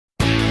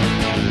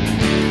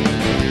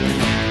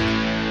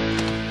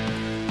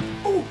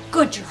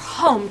Good, you're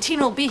home.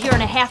 Tina will be here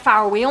in a half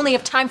hour. We only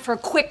have time for a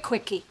quick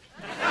quickie.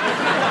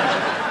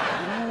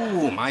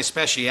 Ooh, my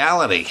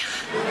speciality.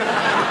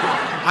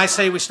 I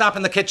say we stop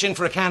in the kitchen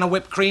for a can of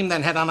whipped cream,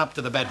 then head on up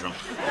to the bedroom.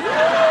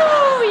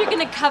 Ooh, you're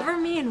gonna cover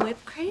me in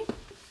whipped cream?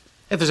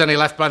 If there's any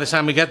left by the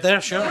time we get there,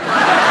 sure.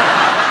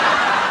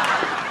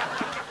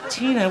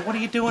 Tina, what are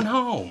you doing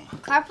home?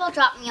 Carpal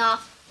dropped me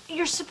off.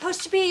 You're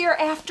supposed to be at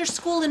your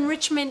after-school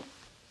enrichment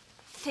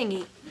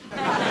thingy.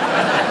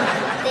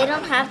 They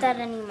don't have that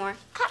anymore.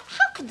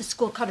 How could the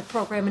school cut a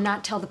program and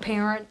not tell the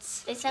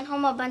parents? They sent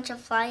home a bunch of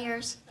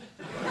flyers.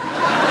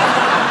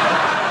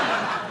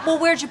 Well,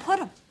 where'd you put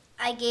them?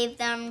 I gave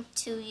them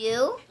to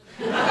you.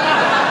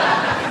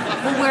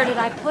 Well, where did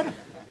I put them?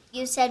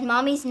 You said,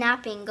 Mommy's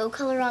napping. Go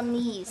color on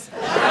these.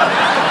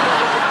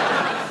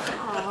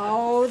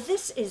 Oh,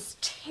 this is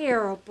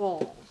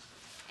terrible.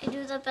 I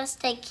do the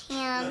best I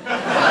can.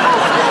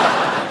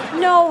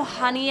 No,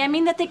 honey. I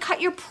mean that they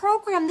cut your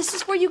program. This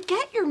is where you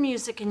get your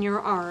music and your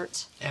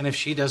art. And if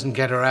she doesn't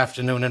get her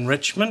afternoon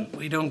enrichment,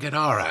 we don't get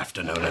our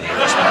afternoon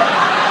enrichment.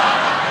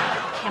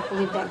 Can't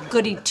believe that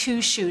goody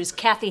two-shoes,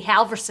 Kathy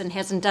Halverson,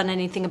 hasn't done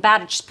anything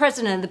about it. She's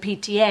president of the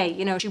PTA.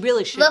 You know, she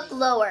really should. Look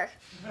lower.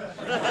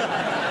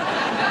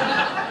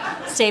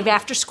 Save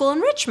after-school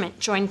enrichment.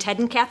 Join Ted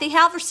and Kathy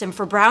Halverson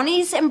for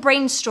brownies and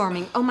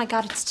brainstorming. Oh, my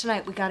God, it's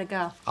tonight. We gotta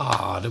go.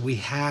 Oh, do we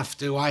have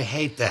to? I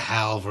hate the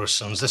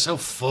Halversons. They're so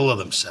full of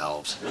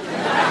themselves.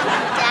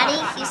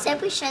 Daddy, you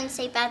said we shouldn't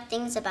say bad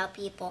things about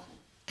people.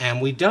 And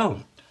we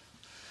don't.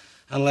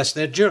 Unless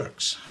they're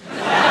jerks.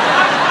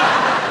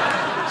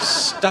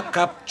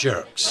 Stuck-up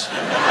jerks.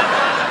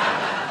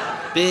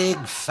 Big,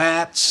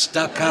 fat,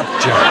 stuck-up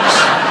jerks.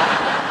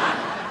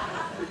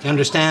 You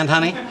understand,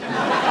 honey?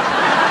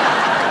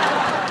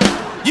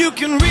 You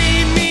can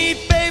read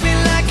me, baby,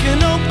 like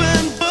an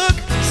open book.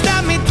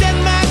 Stop me dead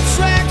in my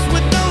tracks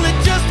with only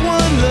just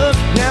one look.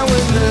 Now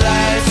when the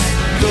lights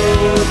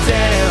go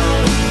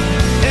down,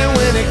 and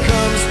when it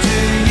comes to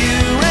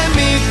you and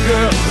me,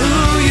 girl,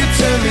 ooh, you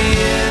turn me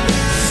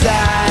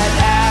inside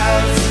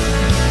out.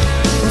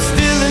 I'm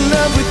still in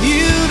love with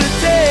you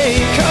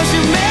today, 'cause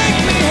you make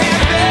me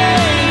happy.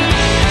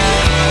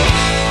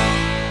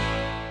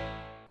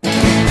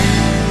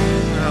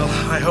 Well,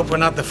 I hope we're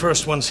not the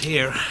first ones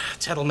here.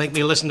 Ted'll make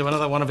me listen to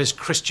another one of his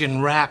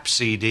Christian rap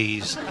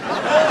CDs.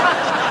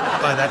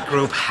 By that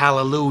group,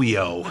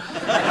 Hallelujah.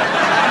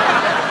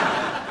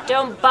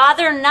 Don't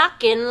bother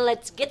knocking.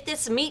 Let's get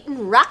this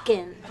meeting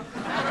rockin'.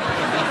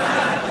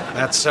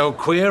 That's so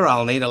queer,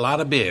 I'll need a lot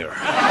of beer.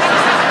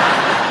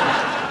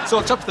 So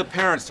it's up to the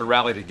parents to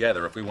rally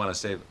together if we want to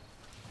save...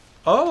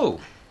 Oh,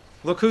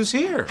 look who's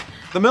here.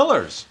 The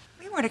Millers.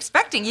 We weren't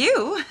expecting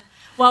you.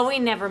 Well, we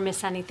never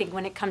miss anything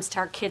when it comes to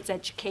our kids'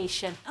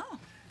 education. Oh,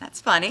 that's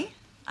funny.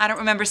 I don't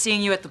remember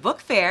seeing you at the book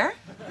fair.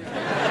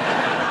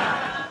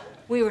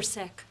 We were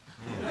sick.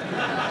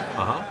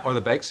 Uh-huh. Or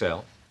the bake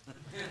sale.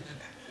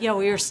 Yeah,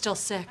 we were still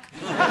sick.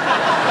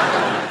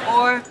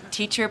 Or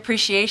Teacher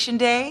Appreciation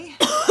Day.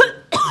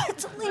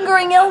 It's a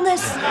lingering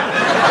illness.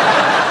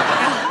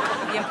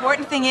 The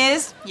important thing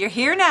is, you're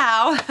here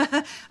now.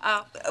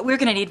 We're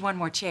going to need one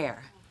more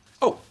chair.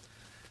 Oh,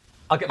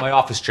 I'll get my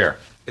office chair.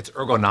 It's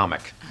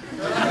ergonomic.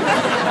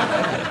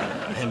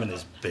 Him and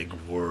his big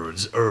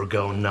words,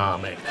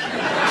 ergonomic.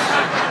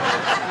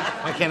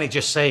 Why can't he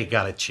just say he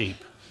got it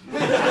cheap?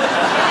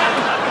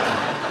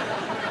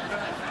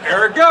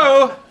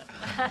 Ergo!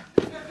 I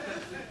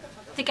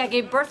think I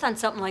gave birth on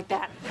something like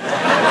that.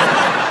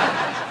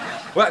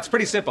 Well, it's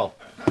pretty simple.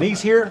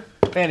 Knees here,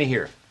 fanny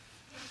here.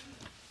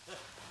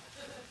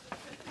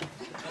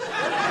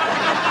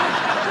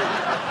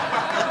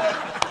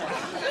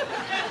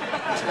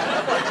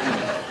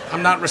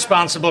 I'm not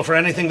responsible for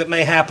anything that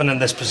may happen in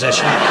this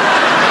position.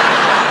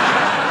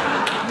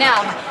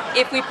 Now,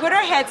 if we put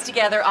our heads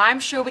together,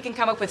 I'm sure we can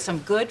come up with some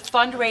good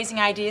fundraising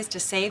ideas to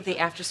save the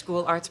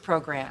after-school arts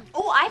program.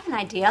 Oh, I have an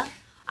idea.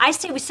 I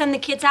say we send the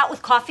kids out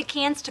with coffee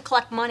cans to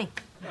collect money.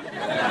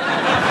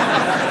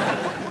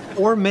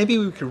 Or maybe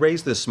we could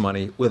raise this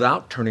money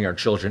without turning our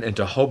children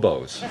into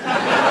hobos.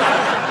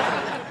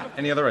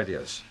 Any other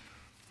ideas?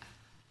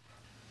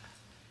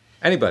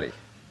 Anybody?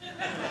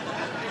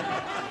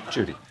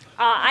 Judy.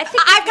 I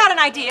think I've got an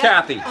idea.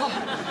 Kathy.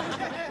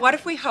 What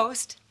if we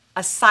host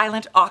a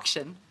silent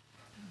auction?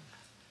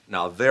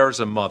 Now there's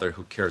a mother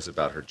who cares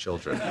about her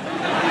children.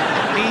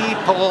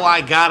 People, I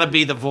gotta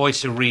be the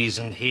voice of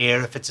reason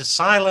here. If it's a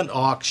silent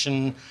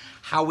auction,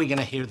 how are we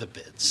gonna hear the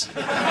bids?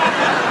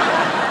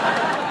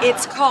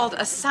 It's called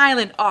a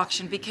silent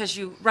auction because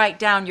you write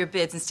down your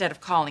bids instead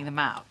of calling them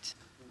out.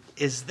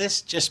 Is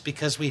this just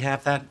because we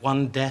have that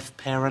one deaf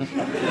parent?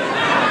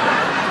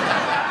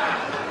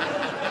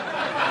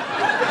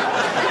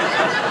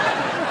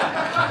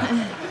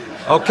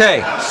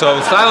 Okay, so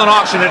silent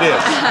auction it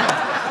is.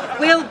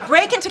 We'll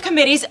break into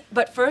committees,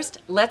 but first,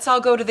 let's all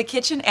go to the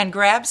kitchen and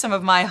grab some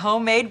of my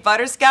homemade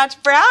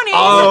butterscotch brownies.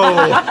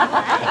 Oh!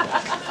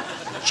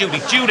 Judy,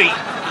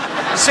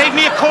 save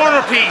me a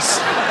corner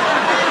piece.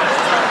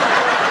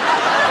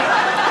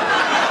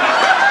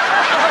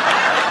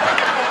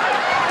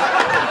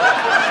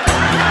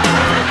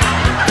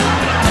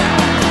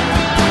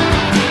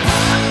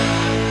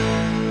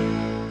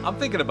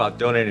 about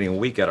donating a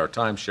week at our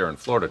timeshare in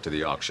Florida to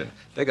the auction.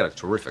 They got a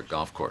terrific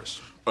golf course.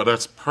 Oh,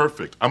 that's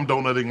perfect. I'm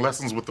donating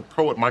lessons with the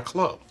pro at my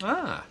club.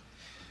 Ah.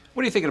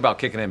 What are you thinking about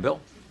kicking in, Bill?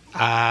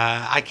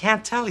 I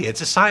can't tell you. It's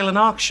a silent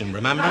auction,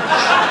 remember?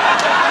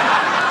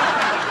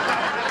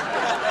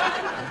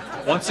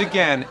 Once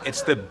again,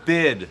 it's the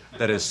bid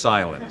that is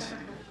silent.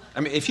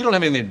 I mean, if you don't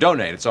have anything to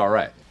donate, it's all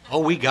right.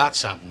 Oh, we got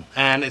something,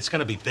 and it's going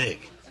to be big.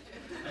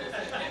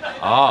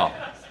 Oh,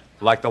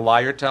 like the lie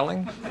you're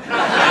telling?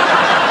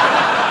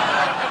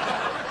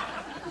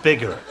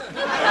 Bigger.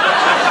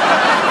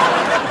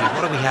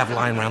 What do we have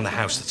lying around the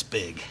house that's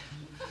big?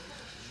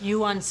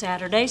 You on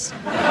Saturdays?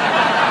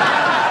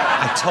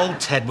 I told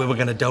Ted we were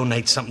going to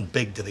donate something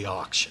big to the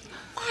auction.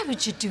 Why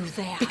would you do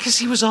that? Because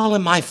he was all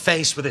in my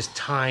face with his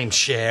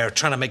timeshare,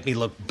 trying to make me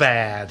look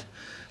bad,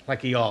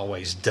 like he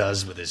always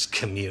does with his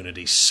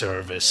community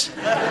service.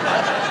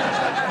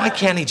 Why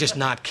can't he just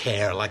not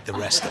care like the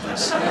rest of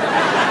us?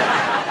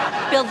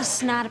 Bill, this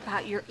is not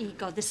about your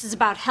ego. This is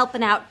about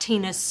helping out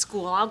Tina's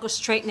school. I'll go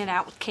straighten it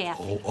out with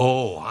Kathy.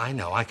 Oh, I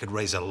know. I could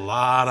raise a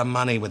lot of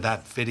money with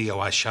that video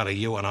I shot of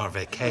you on our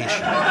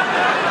vacation.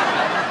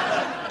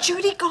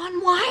 Judy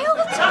Gone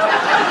Wild?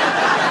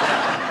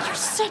 You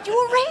said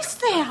you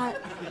erased that.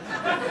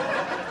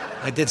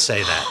 I did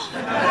say that.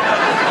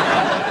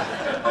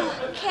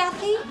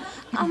 Kathy,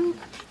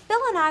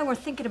 Bill and I were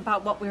thinking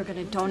about what we were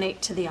going to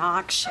donate to the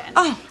auction.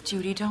 Oh,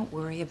 Judy, don't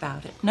worry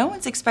about it. No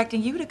one's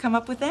expecting you to come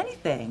up with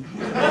anything.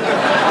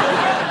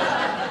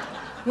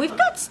 We've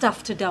got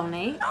stuff to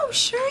donate. Oh,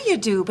 sure you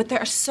do, but there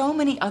are so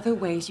many other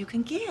ways you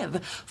can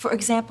give. For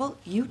example,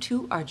 you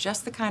two are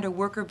just the kind of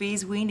worker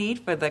bees we need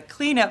for the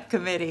cleanup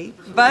committee.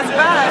 Buzz,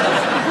 buzz.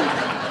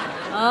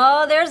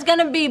 Oh, there's going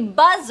to be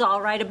buzz,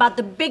 all right, about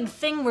the big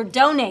thing we're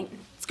donating.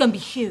 It's going to be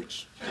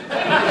huge.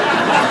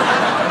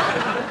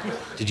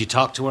 Did you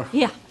talk to her?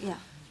 Yeah.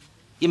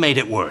 You made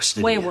it worse,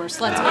 didn't Way you? worse.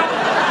 Let's go. I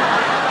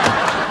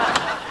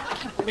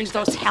can't believe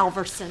those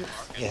Halversons.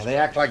 Yeah, they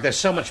act like they're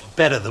so much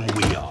better than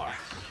we are.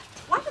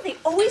 Why do they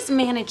always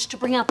manage to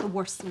bring out the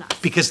worst in us?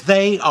 Because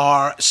they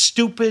are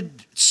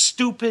stupid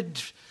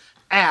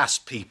ass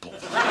people.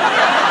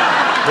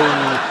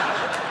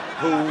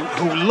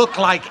 who look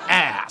like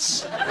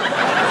ass.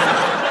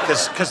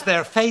 Because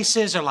their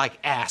faces are like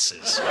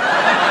asses.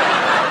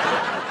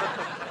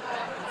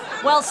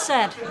 Well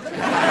said.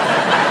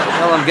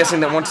 Well, I'm guessing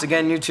that once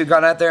again you two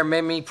got out there and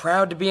made me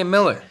proud to be a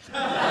Miller.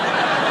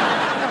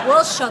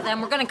 We'll show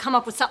them. We're going to come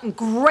up with something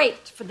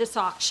great for this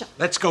auction.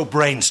 Let's go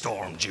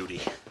brainstorm,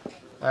 Judy.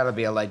 That'll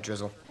be a light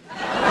drizzle.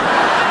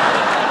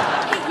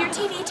 Hey, your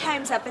TV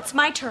time's up. It's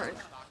my turn.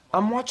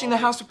 I'm watching the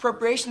House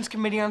Appropriations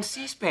Committee on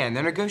C-SPAN.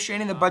 They're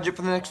negotiating the budget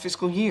for the next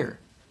fiscal year.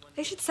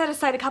 They should set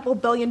aside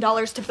 $2 billion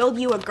to build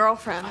you a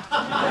girlfriend.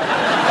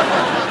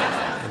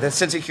 That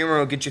sense of humor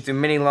will get you through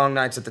many long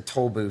nights at the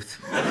toll booth.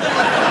 Hey,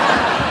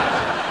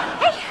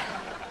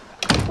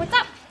 what's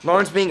up?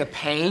 Lauren's being a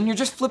pain. You're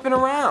just flipping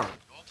around.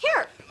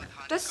 Here,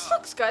 this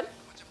looks good.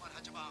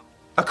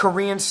 A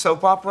Korean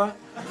soap opera?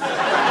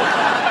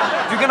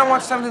 You're gonna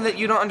watch something that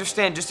you don't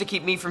understand just to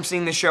keep me from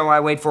seeing the show I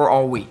wait for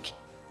all week.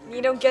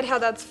 You don't get how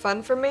that's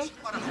fun for me?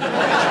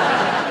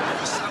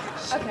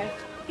 Okay,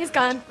 he's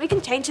gone. We can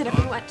change it if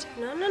we want.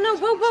 No.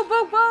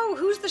 Whoa.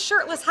 Who's the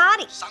shirtless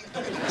hottie?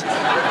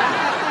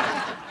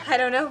 I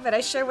don't know, but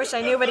I sure wish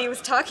I knew what he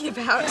was talking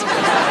about.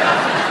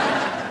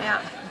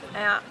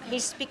 Yeah.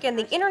 He's speaking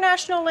the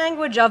international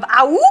language of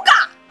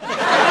Awooga!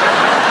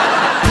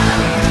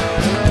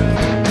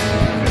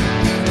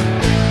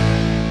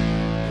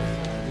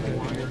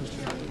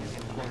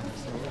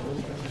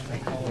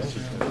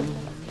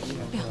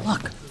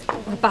 Look,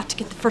 we're about to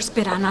get the first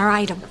bid on our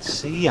item.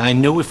 See, I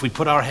knew if we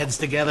put our heads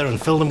together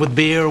and filled them with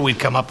beer, we'd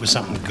come up with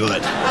something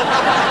good.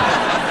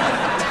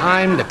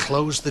 Time to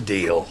close the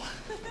deal.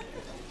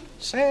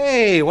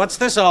 Say, what's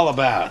this all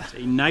about?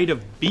 A night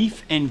of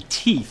beef and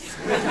teeth.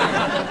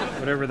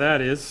 Whatever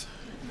that is.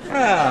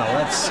 Well,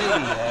 let's see.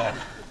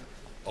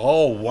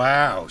 Oh,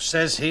 wow.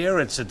 Says here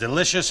it's a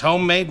delicious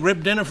homemade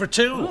rib dinner for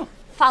two.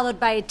 Followed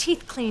by a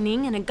teeth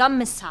cleaning and a gum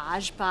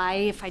massage by,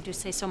 if I do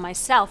say so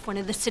myself, one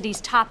of the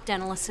city's top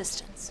dental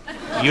assistants.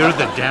 You're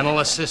the dental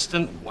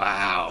assistant?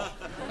 Wow.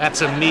 That's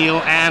a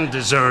meal and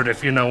dessert,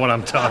 if you know what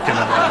I'm talking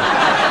about.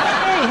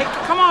 Hey,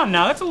 come on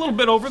now. That's a little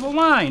bit over the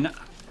line.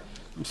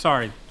 I'm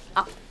sorry.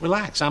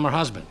 Relax, I'm her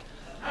husband.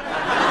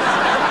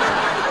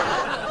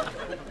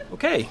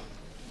 Okay.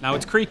 Now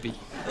it's creepy.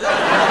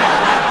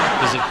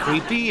 Is it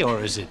creepy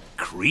or is it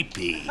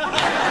creepy?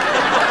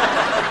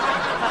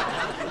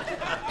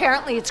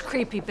 Apparently it's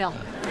creepy, Bill.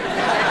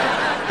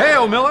 Hey,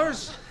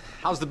 Millers.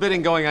 How's the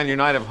bidding going on your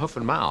night of hoof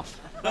and mouth?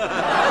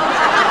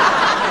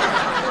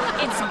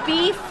 It's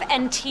beef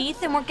and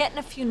teeth, and we're getting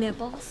a few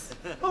nibbles.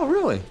 Oh,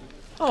 really?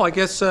 Oh, I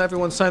guess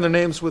everyone signed their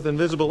names with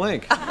invisible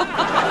ink.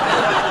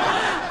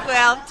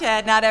 Well,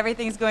 Ted, not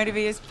everything's going to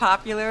be as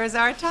popular as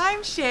our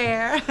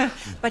timeshare.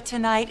 But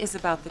tonight is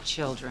about the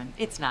children.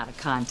 It's not a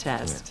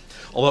contest.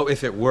 Yeah. Although,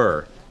 if it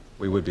were,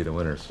 we would be the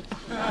winners.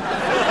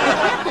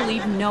 I can't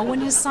believe no one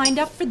has signed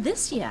up for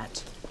this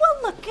yet. Well,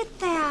 look at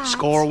that.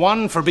 Score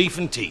 1 for beef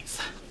and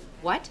teeth.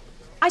 What?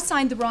 I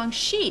signed the wrong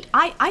sheet.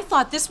 I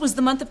thought this was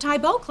the month of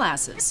Taebo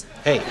classes.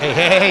 Hey,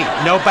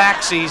 no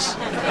backsies.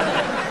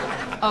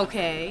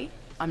 Okay,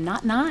 I'm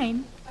not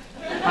 9.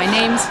 My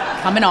name's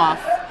coming off.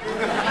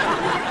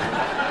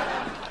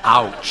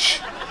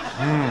 Ouch.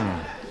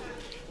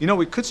 You know,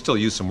 we could still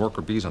use some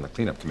worker bees on the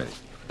cleanup committee.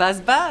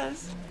 Buzz,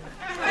 buzz.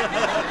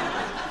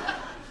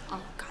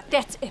 Oh, God,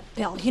 that's it,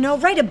 Bill. You know,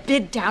 write a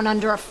bid down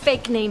under a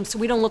fake name so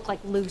we don't look like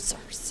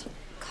losers.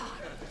 God.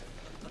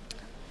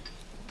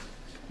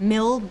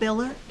 Mill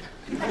Biller?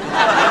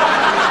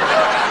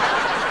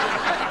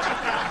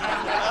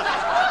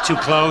 Too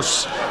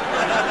close.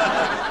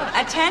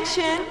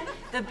 Attention!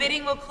 The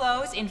bidding will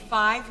close in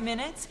 5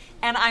 minutes,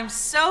 and I'm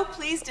so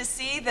pleased to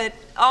see that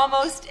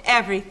almost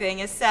everything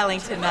is selling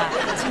tonight.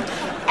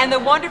 And the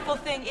wonderful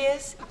thing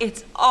is,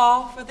 it's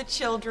all for the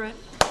children.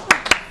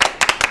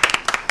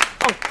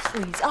 Oh,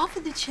 please, all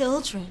for the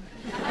children.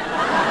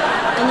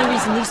 The only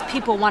reason these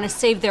people want to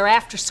save their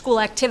after-school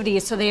activity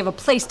is so they have a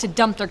place to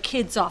dump their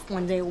kids off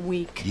one day a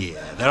week.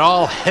 Yeah, they're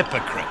all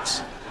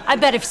hypocrites. I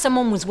bet if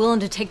someone was willing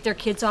to take their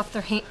kids off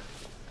their hands...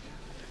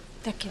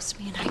 That gives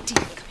me an idea.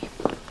 Come here.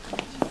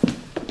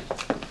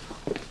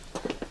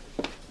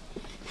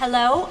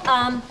 Hello,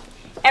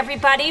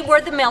 everybody,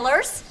 we're the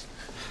Millers,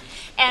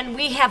 and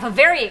we have a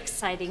very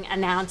exciting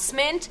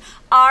announcement.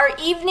 Our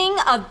evening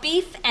of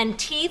beef and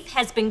teeth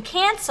has been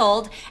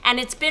canceled,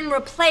 and it's been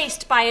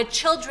replaced by a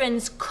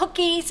children's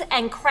cookies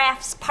and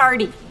crafts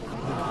party.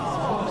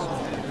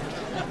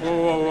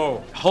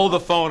 Whoa. Hold the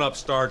phone up,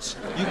 Starts.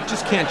 You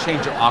just can't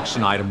change your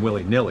auction item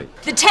willy-nilly.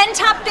 The 10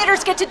 top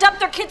bidders get to dump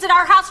their kids at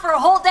our house for a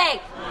whole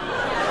day.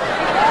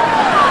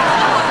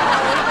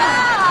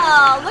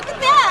 Oh, look at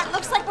that.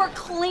 Looks like we're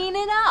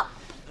cleaning up.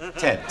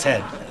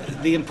 Ted,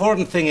 the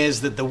important thing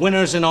is that the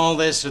winners in all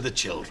this are the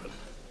children.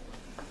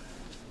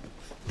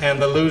 And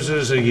the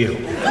losers are you.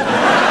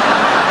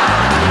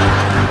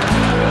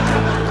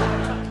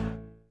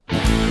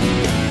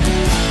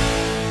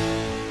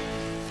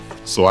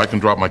 So I can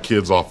drop my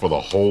kids off for the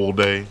whole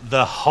day?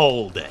 The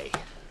whole day.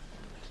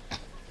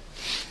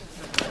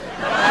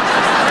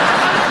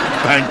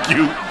 Thank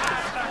you.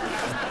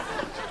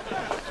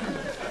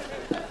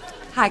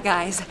 Hi,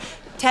 guys.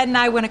 Ted and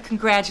I want to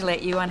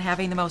congratulate you on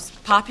having the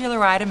most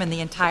popular item in the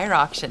entire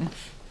auction.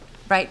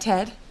 Right,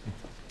 Ted?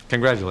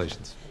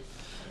 Congratulations,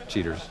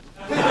 cheaters.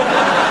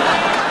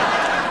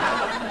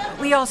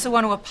 We also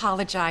want to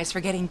apologize for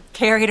getting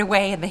carried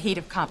away in the heat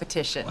of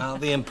competition. Well,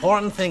 the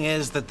important thing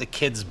is that the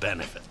kids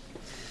benefit.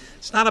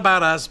 It's not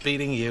about us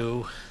beating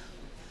you.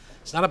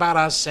 It's not about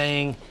us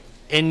saying,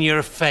 in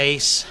your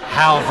face,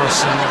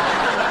 Halverson.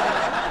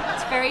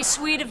 It's very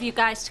sweet of you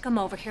guys to come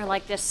over here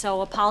like this,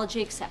 so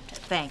apology accepted.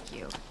 Thank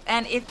you.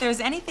 And if there's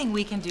anything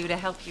we can do to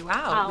help you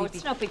out,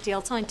 it's no big deal.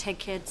 It's only 10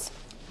 kids.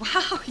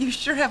 Wow, you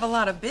sure have a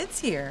lot of bids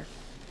here.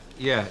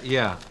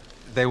 Yeah.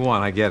 They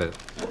won, I get it.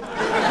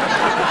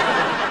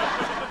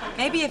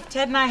 Maybe if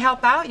Ted and I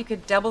help out, you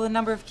could double the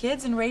number of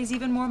kids and raise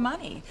even more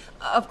money.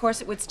 Of course,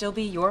 it would still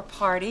be your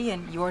party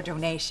and your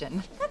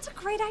donation. That's a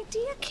great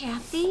idea,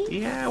 Kathy.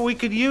 Yeah, we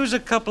could use a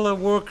couple of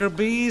worker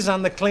bees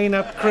on the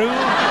cleanup crew.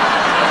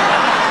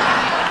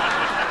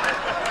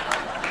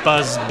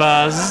 Buzz,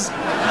 buzz.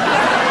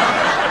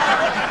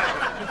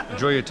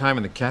 Enjoy your time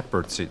in the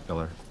catbird seat,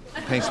 Miller.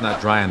 The paint's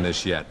not dry on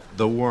this yet.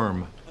 The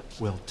worm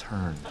will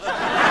turn.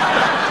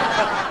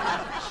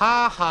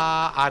 Ha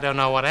ha, I don't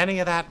know what any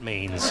of that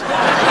means.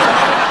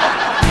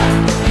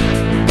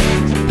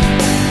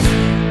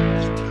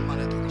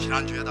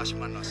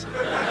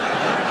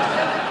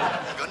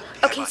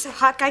 Okay, so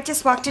Hot Guy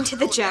just walked into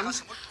the gym.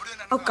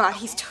 Oh God,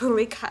 he's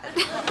totally cut.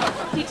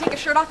 Did you take your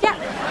shirt off yet?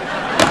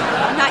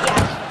 Not yet.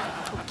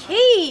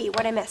 Okay,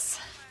 what'd I miss?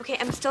 Okay,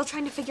 I'm still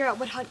trying to figure out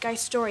what Hot Guy's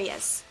story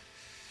is.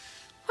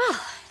 Well,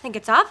 I think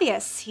it's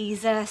obvious.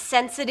 He's a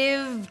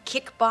sensitive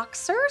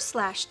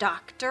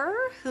kickboxer/doctor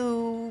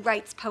who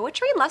writes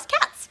poetry and loves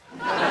cats.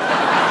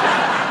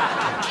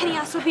 Can he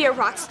also be a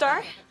rock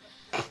star?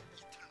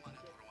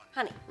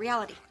 Honey,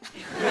 reality.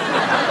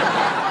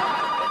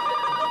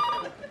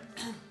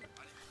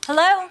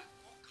 Hello?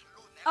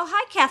 Oh,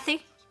 hi,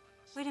 Kathy.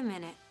 Wait a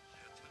minute.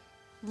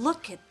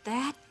 Look at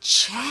that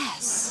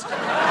chest.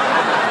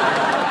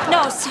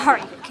 No,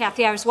 sorry,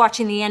 Kathy. I was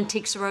watching the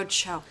Antiques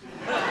Roadshow.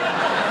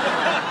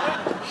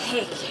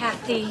 Hey,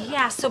 Kathy.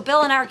 Yeah, so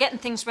Bill and I are getting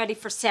things ready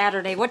for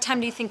Saturday. What time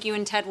do you think you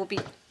and Ted will be...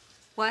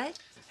 What?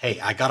 Hey,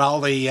 I got all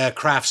the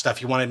craft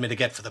stuff you wanted me to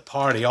get for the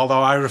party,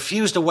 although I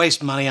refuse to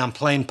waste money on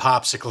plain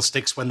popsicle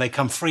sticks when they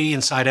come free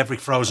inside every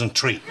frozen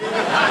treat. So,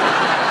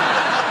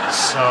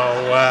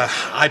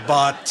 I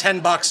bought 10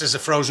 boxes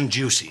of frozen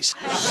juicies.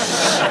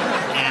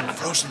 And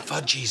frozen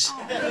fudgies.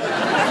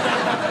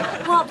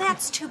 Well,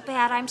 that's too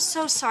bad. I'm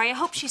so sorry. I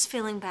hope she's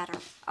feeling better.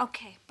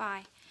 Okay,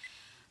 bye.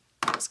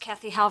 That was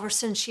Kathy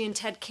Halverson. She and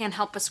Ted can't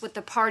help us with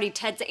the party.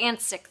 Ted's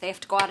aunt's sick. They have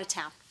to go out of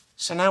town.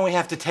 So now we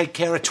have to take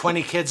care of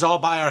 20 kids all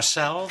by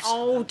ourselves?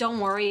 Oh, don't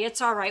worry. It's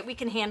all right. We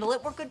can handle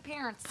it. We're good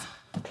parents.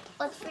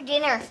 What's for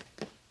dinner?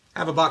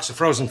 Have a box of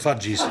frozen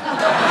fudgies. Yay!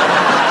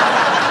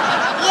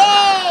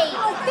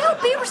 Oh, Bill,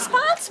 be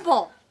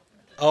responsible.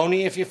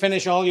 Only if you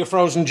finish all your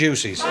frozen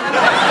juicies.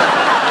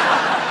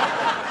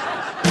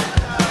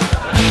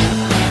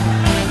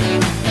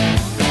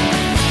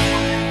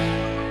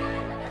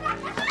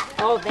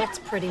 Oh, that's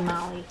pretty,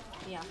 Molly.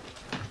 Yeah.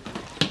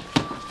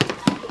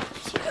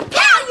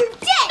 Pal, you're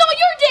dead! No,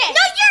 you're dead!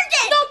 No, you're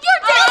dead! No,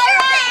 you're dead! Oh, All you're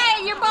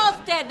right, you're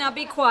both dead. Now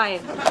be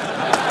quiet.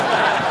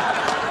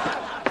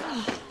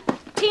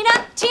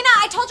 Tina,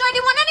 I told you I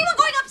didn't want anyone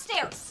going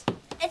upstairs.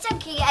 It's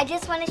okay. I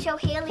just want to show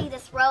Haley the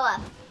throw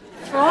up.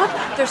 Throw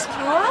up? There's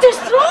throw up? There's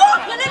throw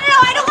up? No,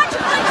 I don't want you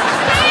going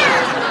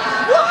upstairs.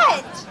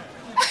 What?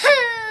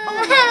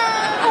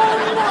 Oh,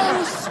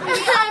 no,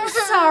 sweetie. I'm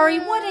sorry.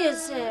 What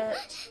is it?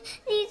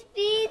 These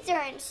beads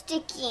aren't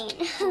sticking.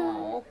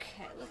 Oh,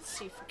 okay. Let's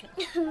see if we can...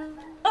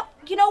 Oh,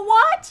 you know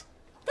what?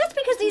 That's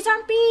because these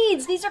aren't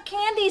beads. These are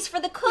candies for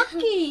the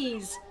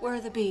cookies. Where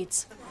are the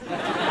beads?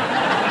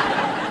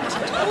 I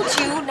told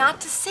you not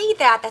to say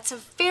that. That's a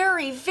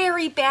very,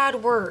 very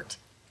bad word.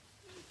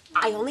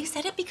 I only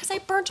said it because I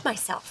burned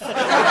myself. Don't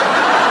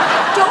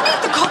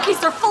eat the cookies.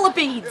 They're full of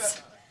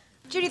beads.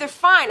 Judy, they're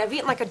fine. I've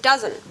eaten like a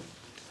dozen.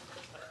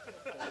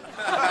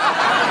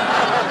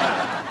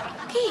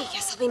 Okay,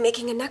 guess I'll be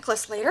making a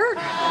necklace later.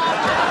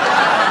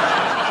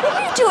 What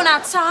are you doing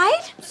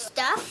outside?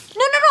 Stuff?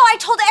 No. I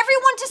told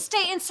everyone to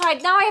stay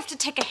inside. Now I have to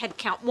take a head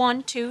count.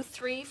 1, 2,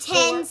 3, 4.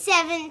 10,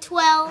 7,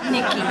 12.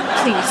 Nikki,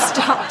 please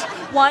stop.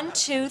 1,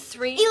 2,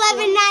 3,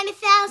 11, 9,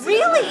 1,000.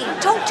 Really?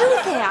 Don't do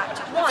that.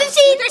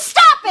 15.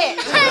 Stop it!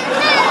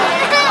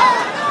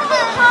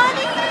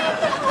 Honey,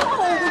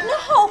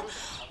 no.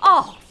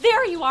 Oh,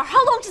 there you are.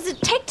 How long does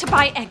it take to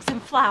buy eggs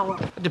and flour?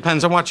 It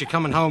depends on what you're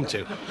coming home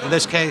to. In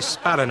this case,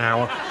 about an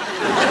hour.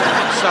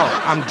 So,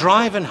 I'm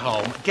driving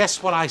home.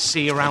 Guess what I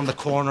see around the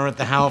corner at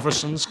the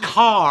Halversons?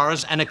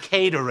 Cars and a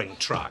catering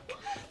truck.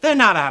 They're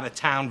not out of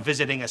town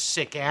visiting a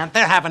sick aunt.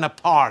 They're having a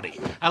party.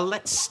 A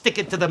let's stick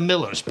it to the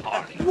Millers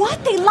party.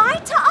 What? They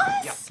lied to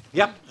us?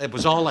 Yep, it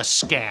was all a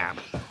scam.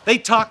 They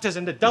talked us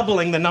into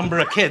doubling the number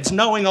of kids,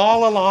 knowing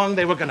all along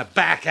they were going to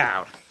back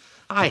out.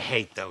 I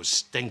hate those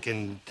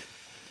stinking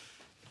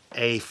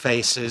A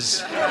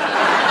faces.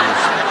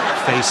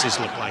 Those faces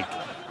look like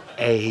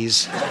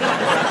A's. I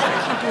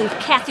can't believe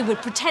Kathy would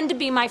pretend to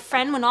be my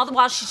friend when all the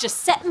while she's just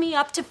setting me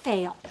up to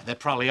fail. They're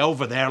probably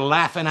over there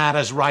laughing at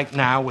us right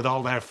now with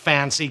all their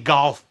fancy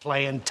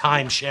golf-playing,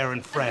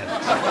 time-sharing friends.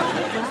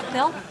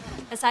 Bill,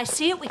 as I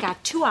see it, we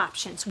got two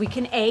options. We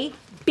can A,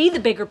 be the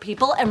bigger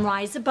people and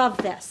rise above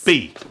this.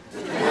 B.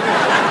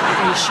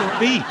 Are you sure?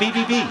 B.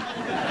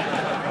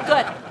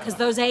 Good, because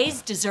those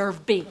A's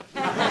deserve B.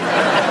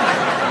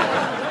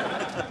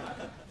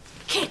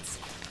 Kids,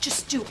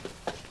 just do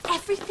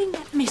everything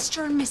that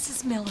Mr. and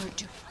Mrs. Miller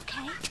do,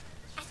 okay?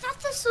 I thought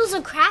this was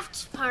a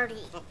crafts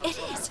party. It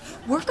is.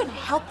 We're going to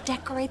help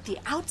decorate the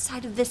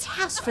outside of this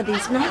house for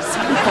these nice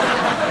people.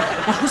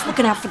 Now, who's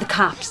looking out for the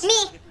cops?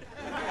 Me.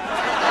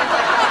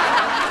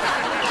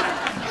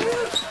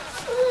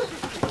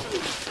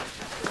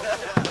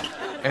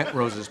 Aunt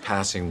Rose's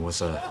passing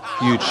was a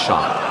huge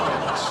shock for all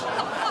of us.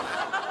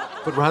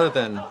 But rather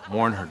than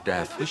mourn her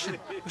death, we should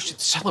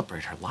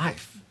celebrate her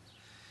life.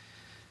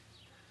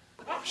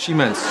 She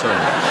meant so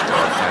much to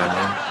our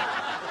family.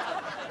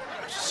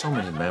 So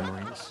many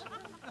memories,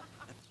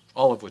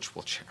 all of which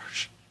we'll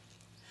cherish.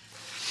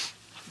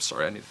 I'm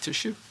sorry, I need a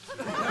tissue.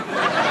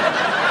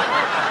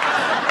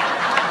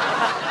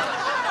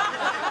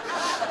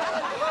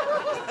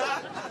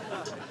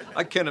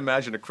 I can't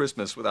imagine a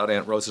Christmas without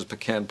Aunt Rose's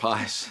pecan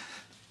pies.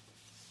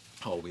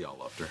 Oh, we all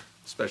loved her,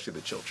 especially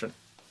the children.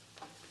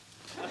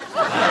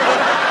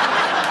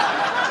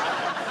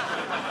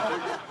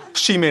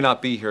 She may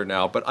not be here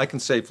now, but I can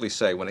safely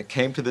say when it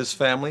came to this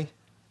family,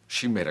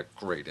 she made a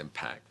great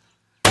impact.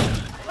 What's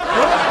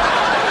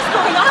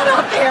going on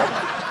out there?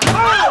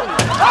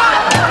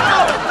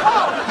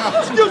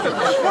 Excuse me,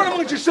 one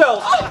amongst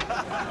yourselves.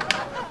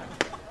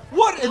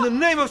 What in the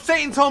name of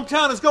Satan's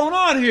hometown is going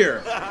on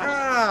here? Oh,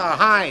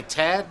 hi,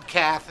 Ted,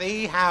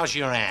 Kathy. How's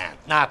your aunt?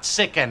 Not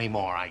sick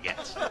anymore, I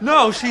guess.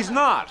 No, she's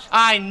not.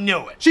 I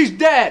knew it. She's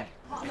dead.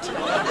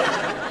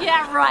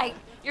 Yeah, right.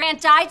 Your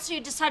aunt died, so you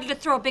decided to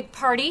throw a big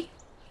party?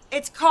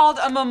 It's called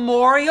a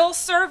memorial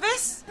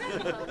service?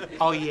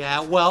 Oh,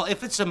 yeah? Well,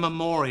 if it's a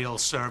memorial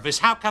service,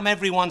 how come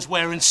everyone's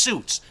wearing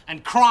suits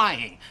and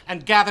crying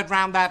and gathered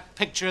round that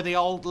picture of the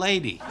old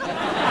lady? God,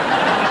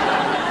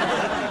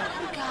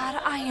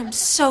 I am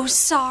so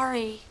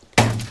sorry.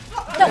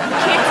 No,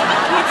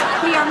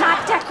 kids, we are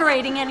not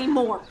decorating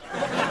anymore.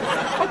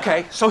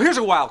 Okay, so here's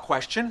a wild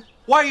question.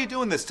 Why are you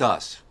doing this to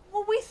us?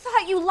 Well, we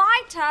thought you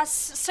lied to us,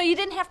 so you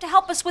didn't have to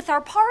help us with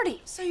our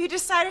party. So you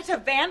decided to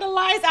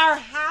vandalize our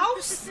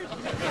house?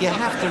 You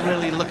have to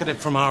really look at it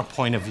from our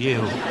point of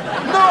view. No,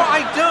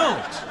 I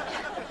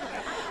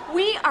don't.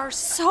 We are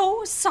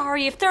so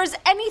sorry. If there's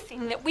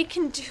anything that we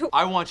can do...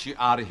 I want you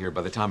out of here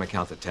by the time I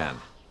count to 10.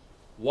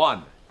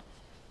 1,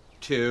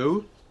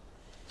 2,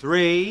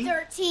 3...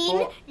 13,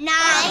 4. 9...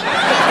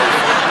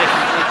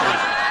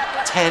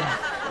 Ted,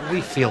 we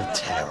feel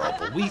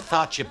terrible. We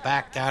thought you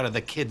backed out of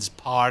the kids'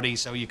 party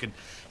so you could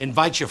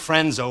invite your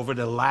friends over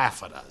to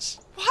laugh at us.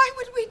 Why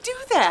would we do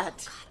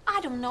that? I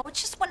don't know.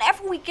 It's just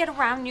whenever we get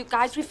around you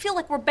guys, we feel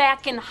like we're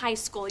back in high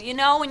school, you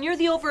know? And you're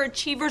the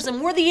overachievers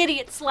and we're the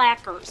idiot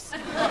slackers.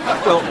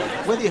 Well,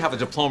 whether you have a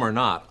diploma or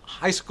not,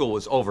 high school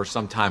was over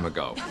some time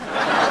ago.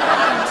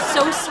 I'm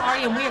so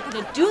sorry, and we are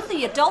going to do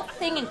the adult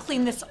thing and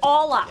clean this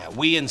all up. Yeah,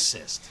 we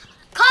insist.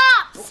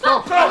 Cops!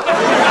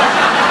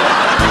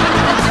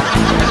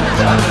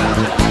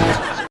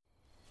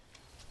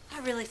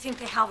 I really think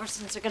the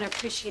Halversons are going to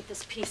appreciate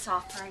this peace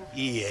offering.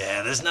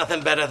 Yeah, there's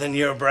nothing better than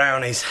your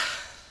brownies.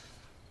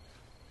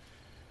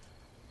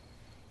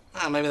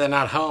 Well, maybe they're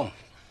not home.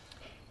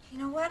 You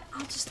know what?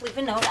 I'll just leave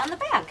a note on the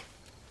bag.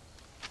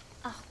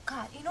 Oh,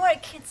 God. You know what? I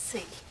can't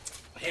see.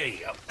 Here you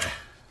go.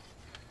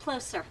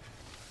 Closer.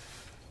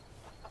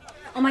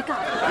 Oh, my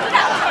God.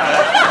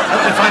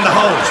 Help me find the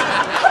hose.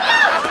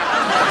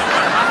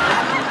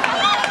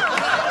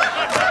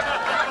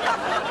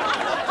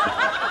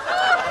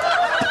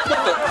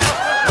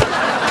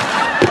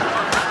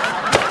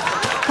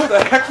 Who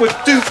the heck would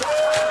do...